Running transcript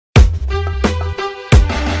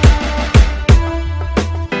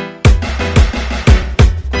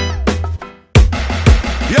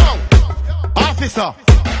officer.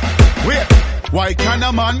 Wait, why can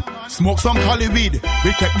a man smoke some Collie weed?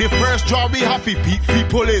 We take the first draw, we have to beat the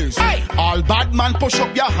police. Aye. All bad man push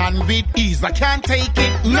up your hand with ease. I can't take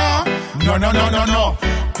it, no. No.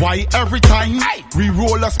 Why every time we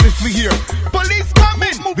roll a spliff we hear police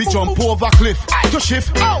coming, we jump over cliff to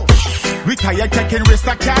shift. Oh, we tired taking risks,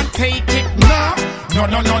 I can't take it, no.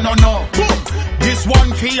 Boom. This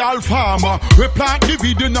one for all farmer. We plant the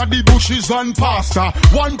weed in the bushes and pasta.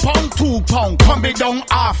 1 pound, 2 pound, come me down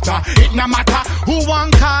after. It no matter who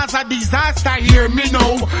want cause a disaster. Hear me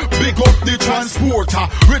now. Big up the transporter.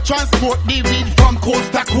 We transport the weed from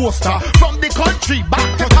coast to coast. From the country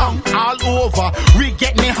back to town, all over. We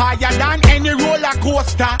get me higher than any roller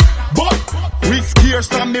coaster. But we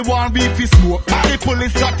scarce and me want we fi smoke. The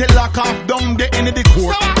police got to lock off down the end of the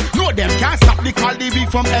court. No, them can't stop the Collie weed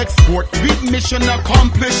from export. With mission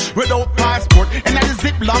accomplished without passport. And I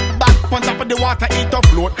zip lock back on top of the water, it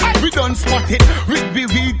afloat. We done spot it with the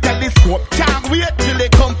weed telescope. Can't wait till they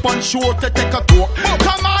come on shore to take a talk.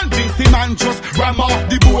 Come on, Vincy man, just ram off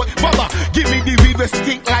the boat. Baba, give me the weed we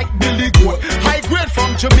stink like Billy Goat. High grade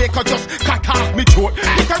from Jamaica, just cut off me throat.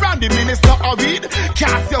 Get around the minister of weed,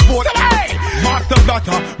 cast your vote. Master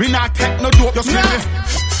Platta, we not take no dope. Just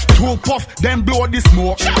two puff, then blow the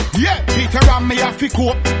smoke. Yeah, Peter and me have to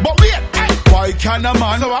cope. But wait, why can a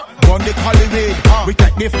man run the Collie weed? We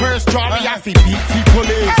take the first draw, we have to beat the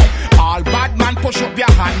police. All bad man push up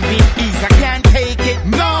your hand with ease. I can't take it,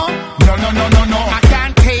 no. I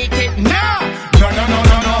can't take it, no.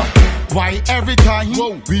 Why every time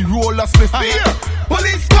we roll a spliff here,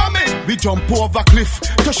 police coming, we jump over cliff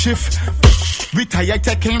to shift. We tired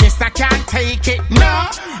taking risks, I can't take it, no.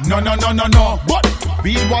 But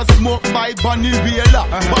we was smoked by Bunny Wheeler,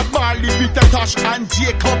 but Marley, Peter Tosh and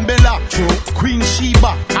Jacob Miller. True. Queen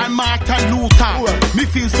Sheba and Martin Luther. Me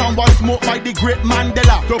feel some was smoked by the great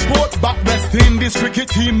Mandela. The boat back west in this cricket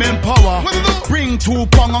team in power. Bring 2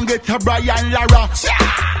 pound and get a Brian Lara.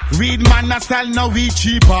 Weed man a sell now we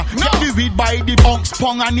cheaper. Get the weed by the ounce,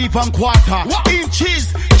 pound and even quarter.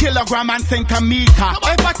 Inches, kilogram and centimeter.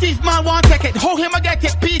 If a thief man want take it, how him a get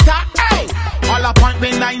it, Peter? Hey, all a point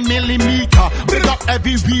with 9 millimeter. Big up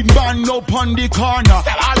every weed man up on the corner.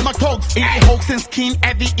 All my thugs in the house and skin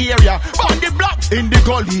every area. On the blocks, in the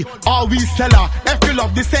gully, all we seller. If you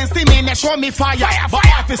love the sense, man, show me fire. But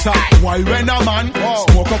officer, why when a man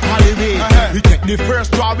smoke a Collie weed, we take the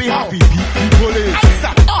first draw, we have to beat the police.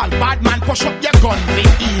 All bad man push up your gun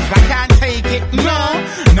with ease. I can't take it, no.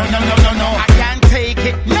 I can't take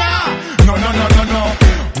it, no.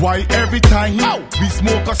 Why every time we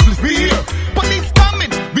smoke a spliff we hear police coming,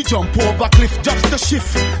 we jump over cliff just to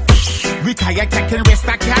shift. We tired taking risks,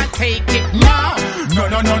 I can't take it, no.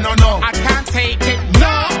 I can't take it,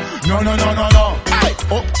 no. Hey,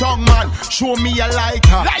 uptown man, show me a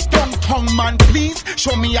lighter. Downtown man, please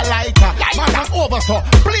show me a lighter. Man over so,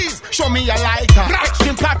 please show me a lighter.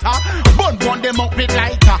 Extreme Platta, bun them up with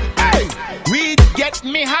lighter. Hey, we get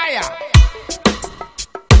me higher.